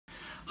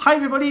Hi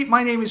everybody,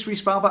 my name is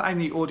Rhys Barber. I'm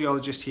the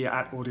audiologist here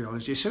at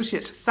Audiology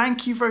Associates.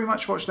 Thank you very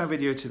much for watching our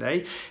video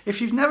today.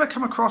 If you've never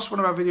come across one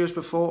of our videos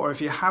before, or if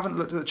you haven't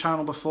looked at the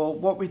channel before,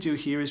 what we do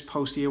here is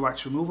post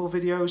earwax removal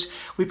videos.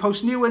 We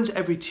post new ones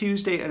every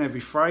Tuesday and every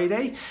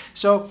Friday.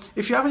 So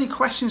if you have any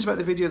questions about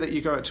the video that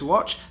you go out to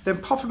watch, then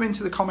pop them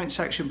into the comment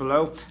section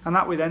below, and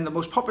that way then the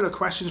most popular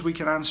questions we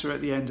can answer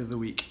at the end of the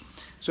week.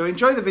 So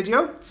enjoy the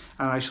video,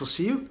 and I shall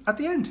see you at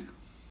the end.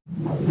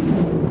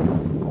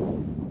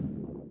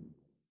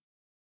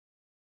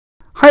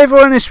 Hi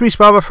everyone, it's Rhys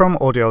Barber from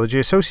Audiology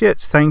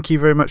Associates. Thank you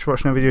very much for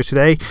watching our video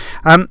today.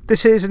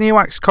 This is an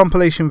earwax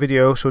compilation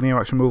video, so an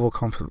earwax removal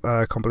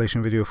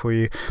compilation video for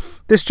you.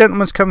 This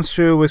gentleman's come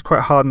through with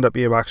quite hardened up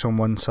earwax on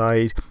one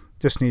side.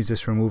 Just needs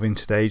this removing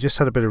today. Just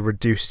had a bit of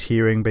reduced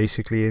hearing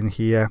basically in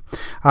here.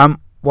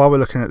 While we're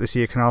looking at this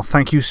ear canal,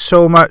 thank you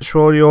so much for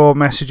all your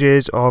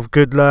messages of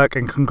good luck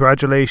and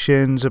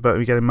congratulations about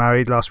me getting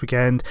married last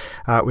weekend.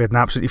 We had an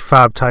absolutely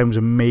fab time. It was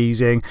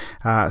amazing.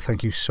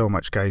 Thank you so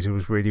much, guys. It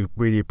was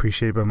really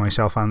appreciated by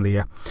myself and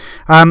Leah.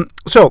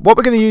 So what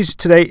we're going to use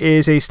today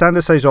is a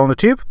standard size ulnar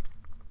tube.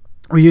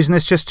 We're using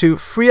this just to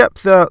free up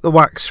the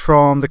wax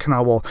from the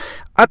canal wall.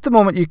 At the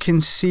moment you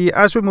can see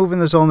as we're moving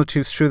the ulnar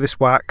tube through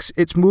this wax,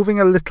 it's moving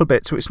a little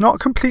bit, so it's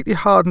not completely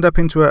hardened up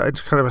into a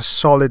kind of a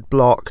solid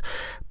block,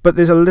 but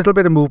there's a little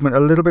bit of movement, a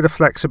little bit of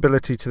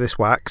flexibility to this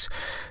wax.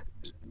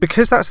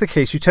 Because that's the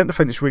case, you tend to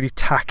find it's really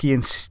tacky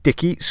and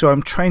sticky, so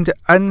I'm trying to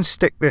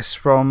unstick this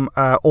from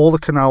all the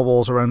canal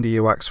walls around the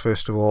earwax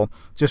first of all,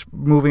 just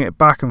moving it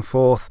back and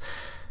forth,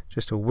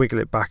 just to wiggle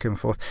it back and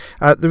forth.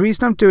 The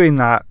reason I'm doing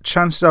that,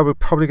 chances are we're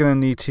probably going to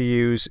need to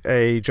use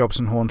a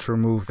Jobson horn to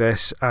remove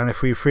this, and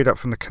if we free it up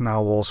from the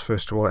canal walls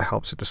first of all, it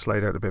helps it to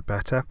slide out a bit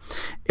better.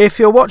 If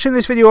you're watching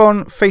this video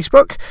on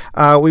Facebook,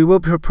 we will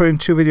be putting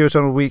 2 videos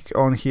on a week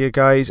on here,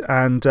 guys,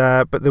 and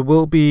but there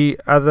will be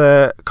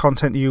other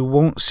content you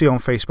won't see on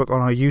Facebook on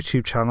our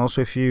YouTube channel,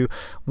 so if you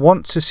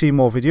want to see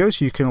more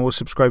videos, you can always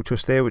subscribe to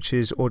us there, which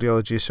is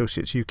Audiology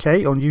Associates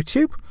UK on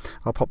YouTube.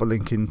 I'll pop a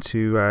link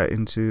into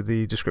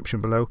the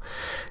description below.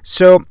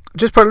 So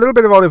just put a little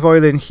bit of olive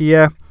oil in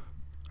here,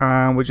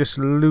 and we're just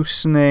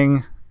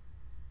loosening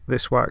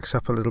this wax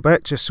up a little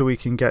bit just so we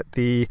can get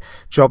the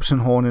Jobson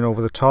horn in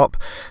over the top.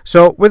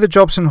 So with the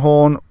Jobson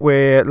horn,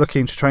 we're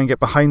looking to try and get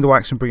behind the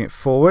wax and bring it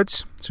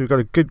forwards, so we've got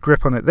a good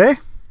grip on it there,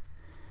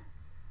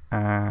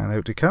 and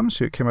out it comes.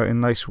 So it came out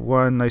in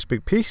one nice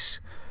big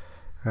piece.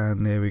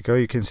 And there we go.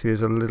 You can see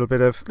there's a little bit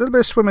of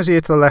swimmer's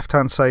ear to the left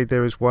hand side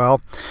there as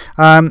well.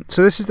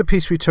 So this is the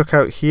piece we took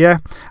out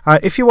here.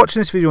 If you're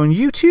watching this video on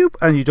YouTube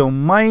and you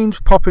don't mind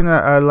popping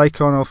a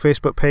like on our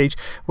Facebook page,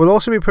 we'll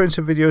also be putting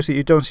some videos that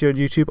you don't see on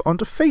YouTube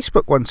onto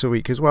Facebook once a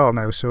week as well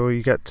now. So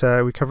you get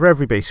we cover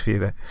every base for you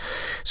there.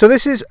 So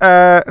this is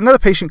another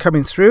patient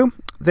coming through.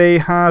 They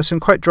have some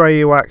quite dry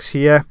earwax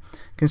here.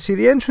 You can see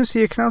the entrance to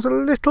the ear canal is a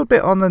little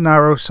bit on the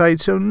narrow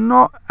side, so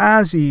not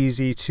as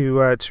easy to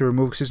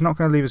remove, because it's not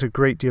going to leave us a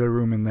great deal of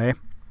room in there.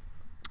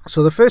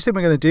 So the first thing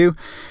we're going to do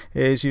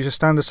is use a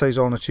standard size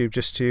ulnar tube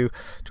just to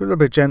do a little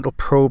bit of gentle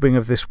probing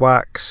of this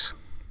wax.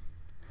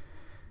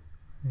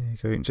 There you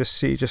go. You can just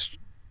see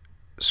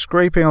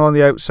scraping along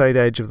the outside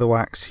edge of the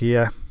wax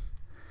here,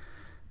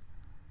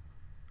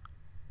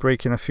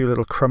 breaking a few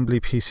little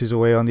crumbly pieces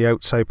away on the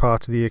outside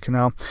part of the ear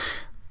canal.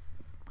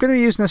 Going to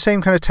be using the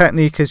same kind of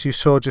technique as you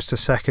saw just a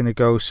second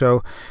ago,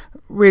 so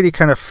really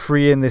kind of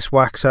freeing this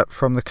wax up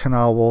from the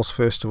canal walls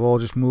first of all,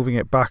 just moving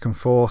it back and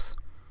forth.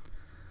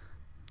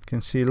 You can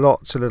see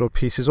lots of little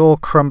pieces all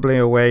crumbling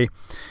away,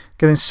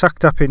 getting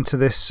sucked up into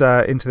this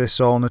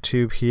ulnar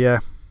tube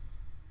here.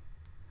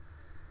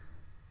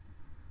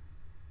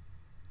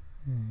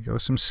 There you go,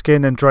 some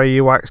skin and dry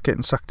earwax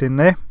getting sucked in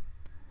there.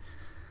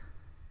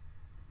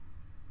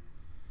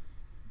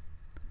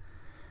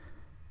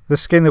 The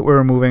skin that we're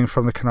removing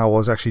from the canal wall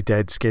is actually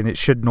dead skin. It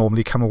should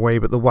normally come away,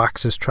 but the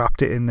wax has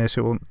trapped it in there,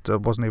 so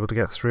it wasn't able to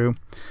get through.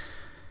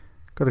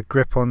 Got a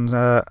grip on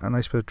a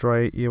nice bit of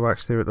dry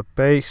earwax there at the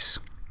base,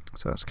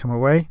 so that's come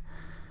away.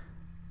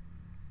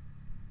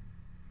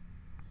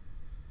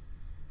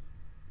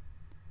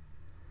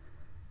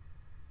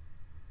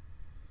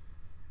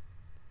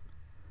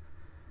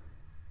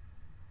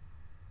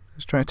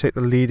 Just trying to take the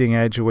leading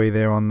edge away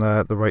there on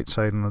the right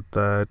side and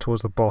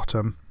towards the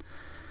bottom.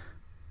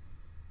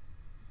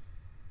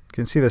 You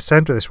can see the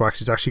centre of this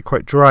wax is actually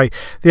quite dry.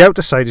 The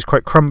outer side is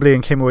quite crumbly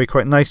and came away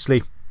quite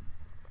nicely.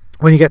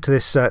 When you get to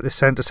this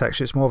centre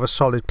section, it's more of a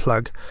solid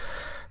plug.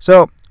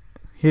 So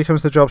here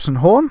comes the Jobson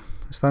horn.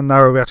 It's that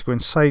narrow, we have to go in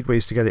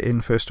sideways to get it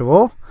in first of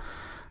all.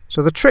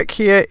 So the trick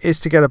here is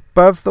to get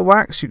above the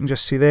wax. You can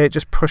just see there,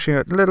 just pushing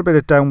a little bit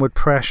of downward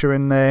pressure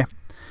in there,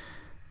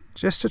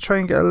 just to try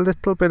and get a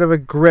little bit of a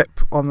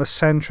grip on the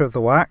centre of the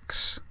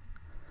wax.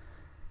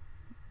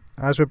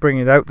 As we're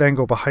bringing it out, then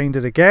go behind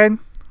it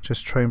again.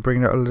 Just try and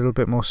bring it out a little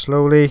bit more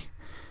slowly.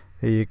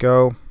 There you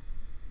go.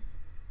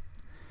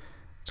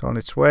 It's on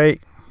its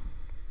way.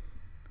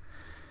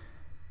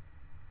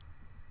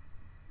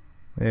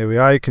 There we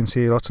are. You can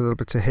see lots of little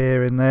bits of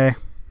hair in there.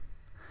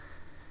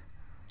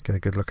 Get a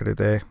good look at it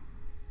there.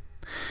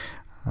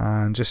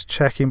 And just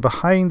checking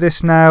behind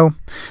this now.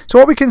 So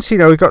what we can see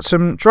now, we've got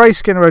some dry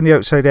skin around the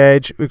outside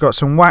edge. We've got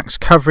some wax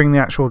covering the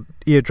actual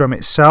eardrum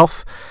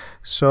itself.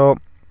 So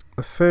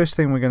the first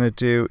thing we're going to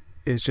do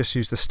is just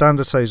use the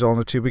standard size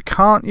ulnar tube. We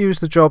can't use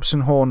the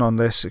Jobson horn on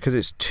this because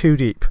it's too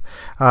deep.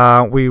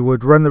 We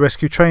would run the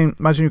risk. You try and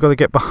imagine you've got to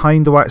get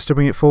behind the wax to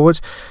bring it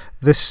forward.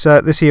 This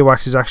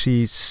earwax is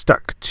actually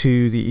stuck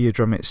to the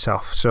eardrum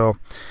itself. So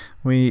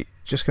we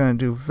just going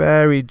to do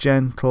very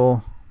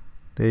gentle.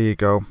 There you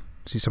go.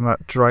 See some of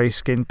that dry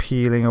skin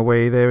peeling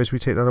away there as we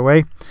take that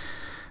away.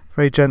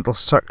 Very gentle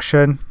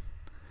suction.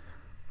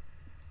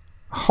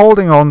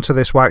 Holding on to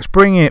this wax,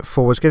 bringing it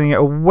forwards, getting it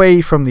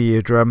away from the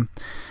eardrum.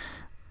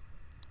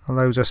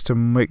 Allows us to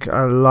make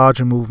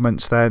larger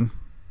movements then.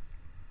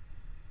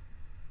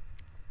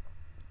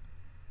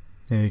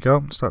 There you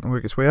go, starting to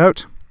work its way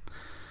out.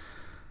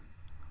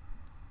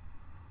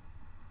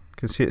 You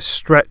can see it's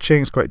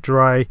stretching, it's quite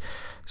dry,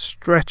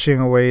 stretching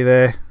away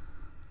there.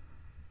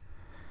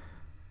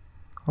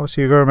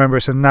 Obviously, you've got to remember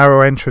it's a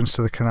narrow entrance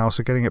to the canal,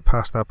 so getting it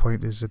past that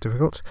point is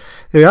difficult.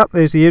 There we are,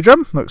 there's the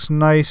eardrum, looks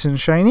nice and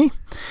shiny.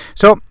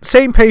 So,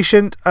 same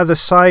patient, other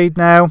side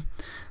now.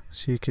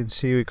 So you can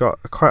see we've got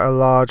quite a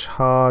large,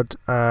 hard,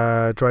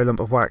 dry lump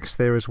of wax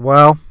there as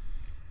well.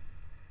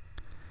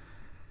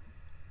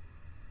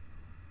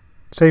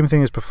 Same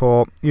thing as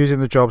before, using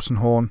the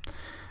using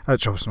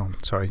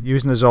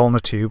the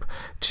Zollner tube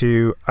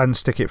to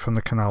unstick it from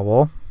the canal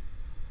wall.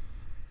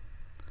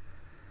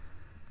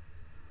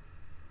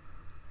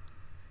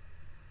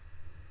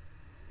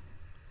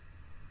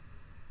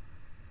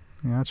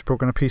 Yeah, it's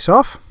broken a piece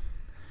off.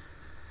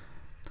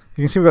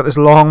 You can see we've got this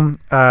long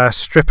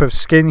strip of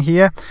skin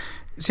here.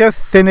 See how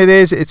thin it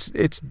is?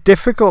 It's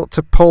difficult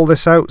to pull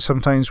this out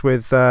sometimes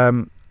with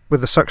the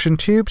suction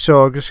tube.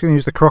 So I'm just going to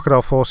use the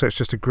crocodile forceps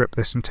just to grip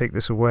this and take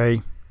this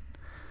away.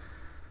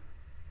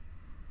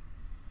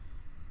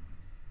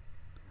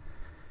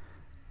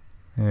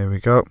 There we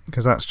go,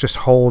 because that's just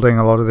holding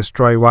a lot of this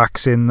dry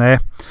wax in there.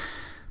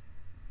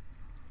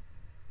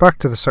 Back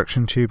to the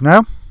suction tube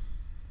now.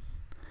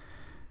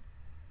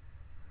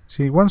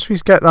 See, once we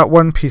get that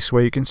one piece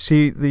away, you can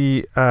see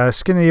the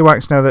skin of the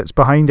earwax now that's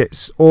behind it.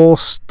 It's all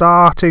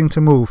starting to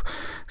move,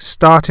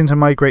 starting to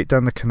migrate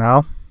down the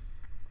canal.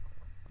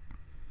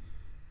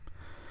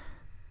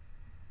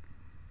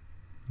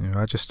 You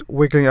know, just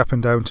wiggling up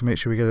and down to make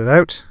sure we get it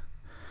out.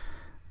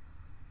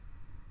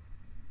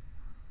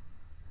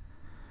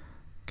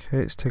 Okay,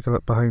 let's take a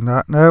look behind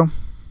that now.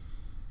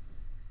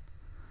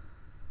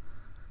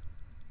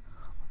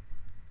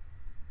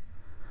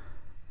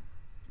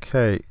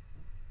 Okay.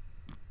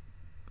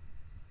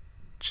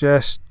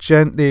 Just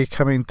gently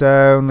coming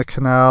down the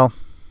canal.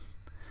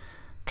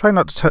 Try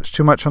not to touch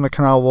too much on the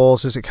canal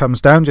walls as it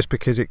comes down, just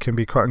because it can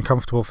be quite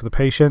uncomfortable for the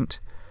patient.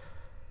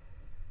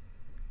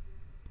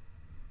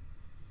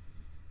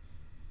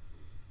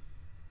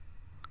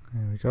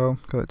 There we go,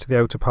 got it to the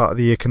outer part of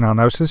the ear canal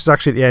now. So this is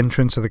actually the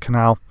entrance of the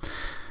canal.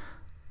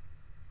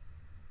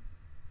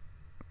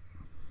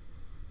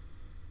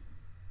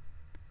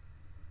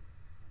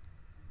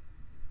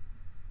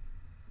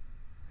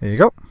 There you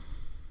go.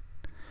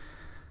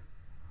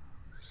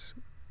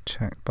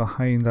 Check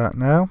behind that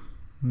now.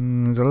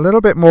 There's a little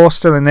bit more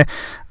still in there.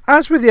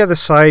 As with the other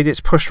side,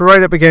 it's pushed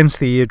right up against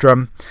the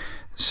eardrum,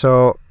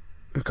 so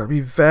we've got to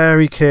be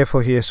very careful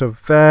here. So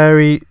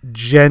very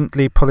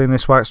gently pulling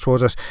this wax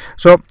towards us.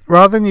 So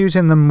rather than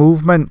using the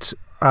movement,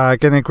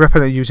 getting a grip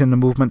on it, using the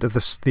movement of the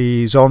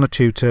Zollner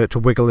tube to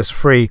wiggle this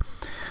free,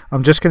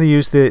 I'm just going to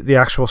use the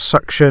actual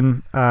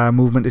suction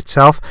movement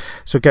itself.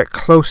 So get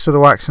close to the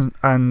wax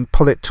and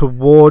pull it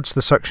towards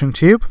the suction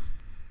tube.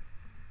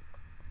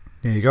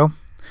 There you go.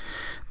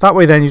 That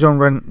way then you don't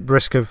run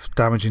risk of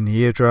damaging the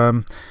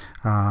eardrum.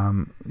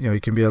 You know, you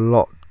can be a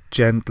lot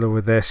gentler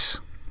with this.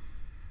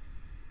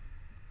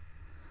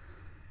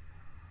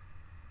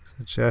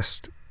 So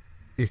just,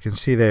 you can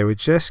see there, we're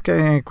just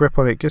getting a grip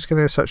on it, just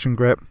getting a suction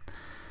grip.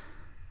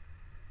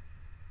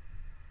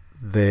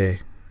 There.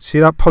 See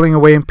that pulling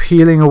away and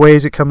peeling away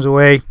as it comes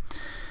away?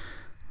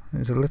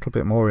 There's a little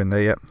bit more in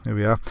there, yep, there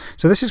we are.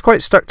 So this is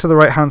quite stuck to the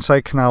right hand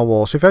side canal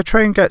wall. So if I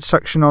try and get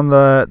suction on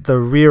the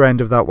rear end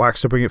of that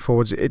wax to bring it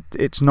forwards,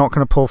 it's not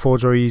going to pull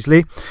forwards very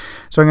easily.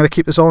 So I'm going to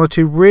keep this Zollner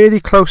tube really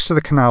close to the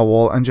canal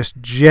wall and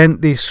just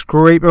gently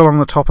scrape it along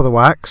the top of the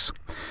wax,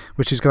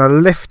 which is going to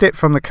lift it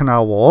from the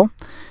canal wall.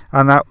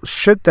 And that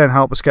should then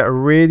help us get a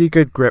really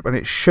good grip, and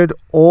it should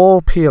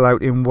all peel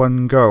out in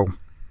one go.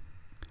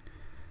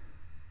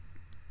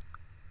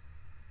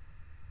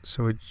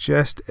 So we're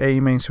just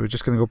aiming, so we're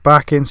just going to go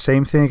back in,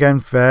 same thing again,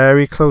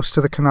 very close to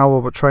the canal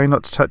wall, but trying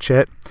not to touch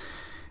it.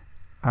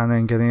 And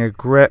then getting a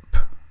grip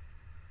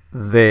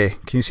there.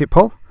 Can you see it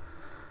pull?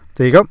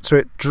 There you go. So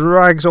it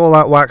drags all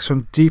that wax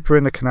from deeper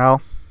in the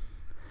canal.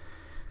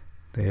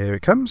 There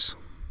it comes.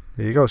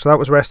 There you go. So that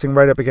was resting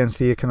right up against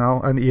the ear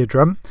canal and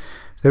eardrum.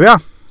 So there we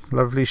are.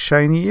 Lovely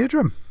shiny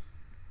eardrum.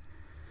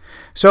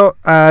 So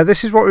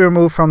this is what we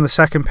removed from the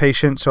second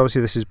patient. So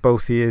obviously this is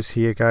both ears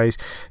here, guys.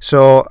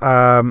 So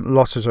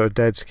lots of sort of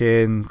dead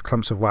skin,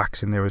 clumps of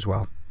wax in there as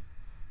well.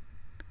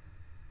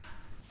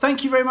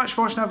 Thank you very much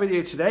for watching our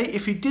video today.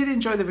 If you did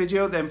enjoy the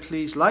video, then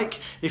please like.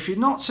 If you're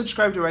not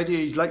subscribed already or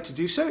you'd like to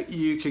do so,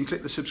 you can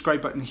click the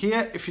subscribe button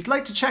here. If you'd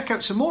like to check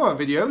out some more of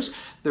our videos,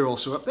 they're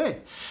also up there.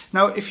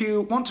 Now, if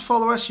you want to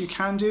follow us, you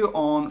can do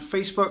on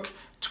Facebook,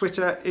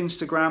 Twitter,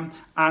 Instagram,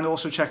 and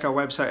also check our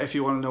website if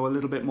you want to know a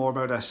little bit more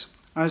about us.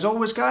 As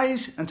always,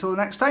 guys, until the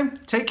next time,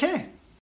 take care.